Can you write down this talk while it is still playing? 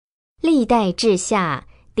历代志下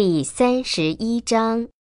第31章。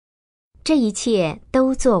这一切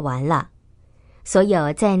都做完了，所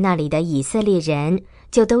有在那里的以色列人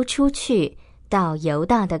就都出去到犹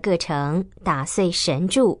大的各城，打碎神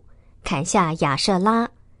柱，砍下亚舍拉，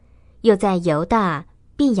又在犹大、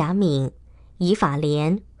便雅悯、以法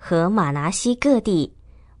莲和玛拿西各地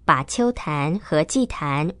把丘坛和祭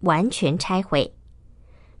坛完全拆毁。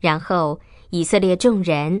然后以色列众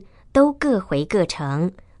人都各回各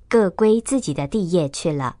城，各归自己的地业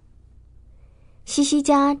去了。西西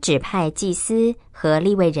家指派祭司和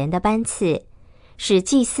利未人的班次，使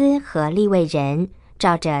祭司和利未人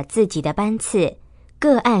照着自己的班次，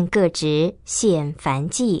各按各职献燔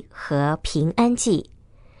祭和平安祭，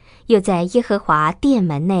又在耶和华殿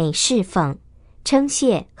门内侍奉、称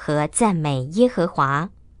谢和赞美耶和华。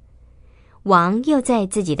王又在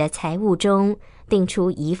自己的财物中定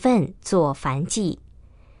出一份做燔祭，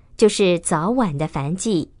就是早晚的燔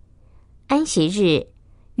祭、安息日、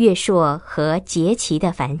月朔和节期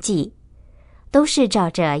的燔祭，都是照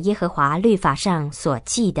着耶和华律法上所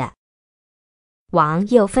记的。王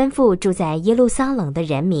又吩咐住在耶路撒冷的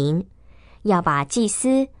人民，要把祭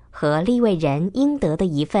司和利未人应得的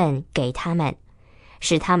一份给他们，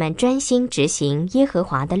使他们专心执行耶和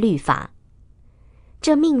华的律法。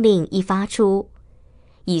这命令一发出，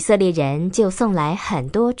以色列人就送来很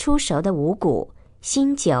多出熟的五谷、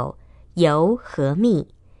新酒、油和蜜，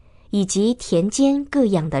以及田间各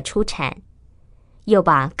样的出产，又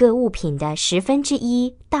把各物品的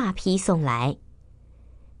1/10大批送来。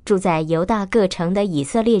住在犹大各城的以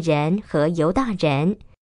色列人和犹大人，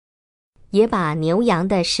也把牛羊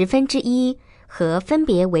的1/10和分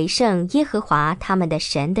别为圣耶和华他们的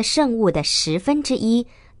神的圣物的1/10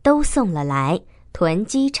都送了来，囤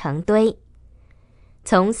积成堆。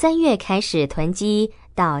从3月开始囤积，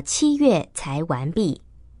到7月才完毕。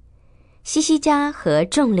西西家和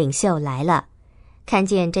众领袖来了，看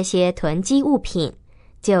见这些囤积物品，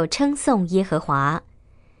就称颂耶和华，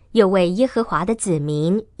又为耶和华的子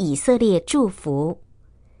民以色列祝福。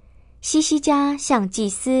西西家向祭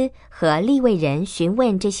司和利未人询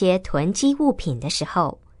问这些囤积物品的时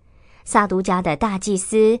候，撒督家的大祭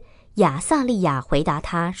司亚撒利雅回答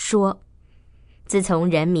他说：自从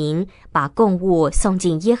人民把供物送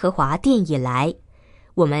进耶和华殿以来，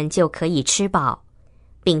我们就可以吃饱，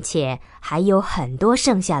并且还有很多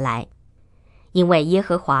剩下来，因为耶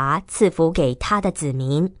和华赐福给他的子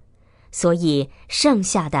民，所以剩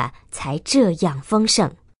下的才这样丰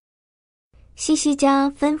盛。西西家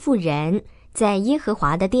吩咐人在耶和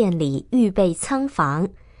华的殿里预备仓房，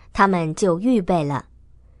他们就预备了。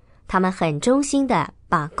他们很忠心地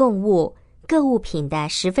把供物、各物品的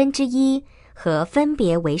1/10和分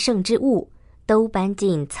别为圣之物都搬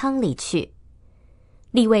进仓里去。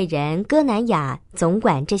利未人哥南雅总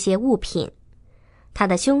管这些物品，他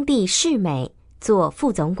的兄弟示美做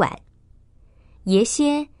副总管。耶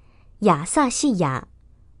歇、亚撒细雅、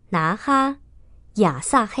拿哈、亚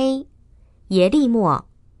撒黑、耶利末、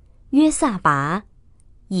约撒拔、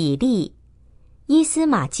以利、伊斯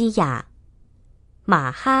玛基雅、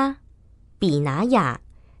马哈、比拿雅，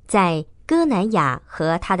在哥南雅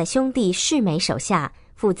和他的兄弟示美手下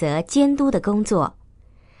负责监督的工作。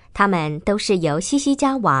他们都是由西西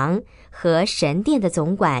家王和神殿的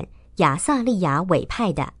总管亚撒利雅委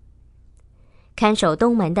派的。看守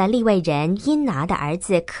东门的利未人因拿的儿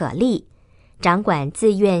子可利，掌管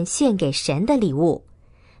自愿献给神的礼物，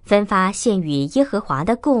分发献与耶和华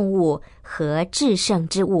的供物和至圣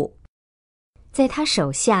之物。在他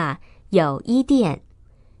手下有伊甸、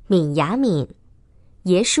敏雅敏、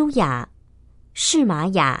耶书亚、示玛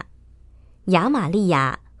雅、亚玛利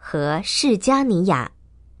亚和示加尼亚。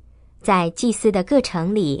在祭司的各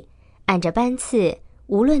城里，按着班次，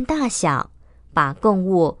无论大小，把供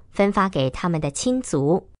物分发给他们的亲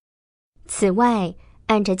族。此外，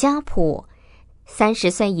按着家谱，30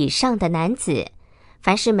岁以上的男子，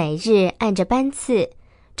凡是每日按着班次，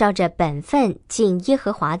照着本分进耶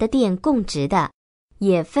和华的殿供职的，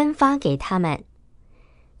也分发给他们。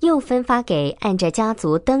又分发给按着家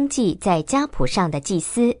族登记在家谱上的祭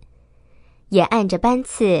司，也按着班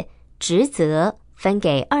次职责分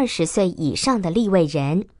给20岁以上的利未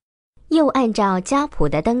人，又按照家谱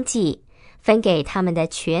的登记分给他们的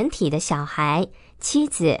全体的小孩、妻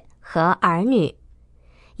子和儿女，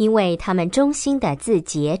因为他们忠心的自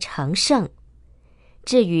洁成圣。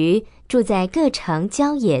至于住在各城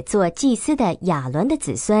郊野做祭司的亚伦的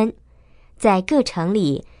子孙，在各城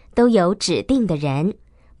里都有指定的人，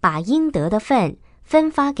把应得的份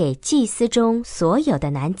分发给祭司中所有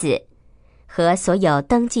的男子和所有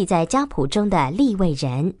登记在家谱中的利未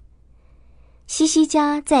人。西西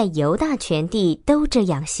家在犹大全地都这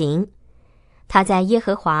样行，他在耶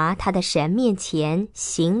和华他的神面前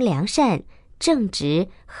行良善、正直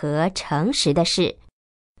和诚实的事。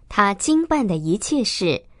他经办的一切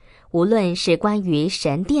事，无论是关于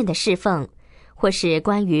神殿的侍奉，或是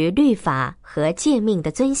关于律法和诫命的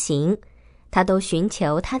遵行，他都寻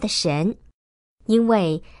求他的神。因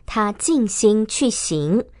为他尽心去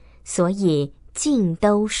行，所以尽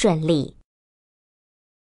都顺利。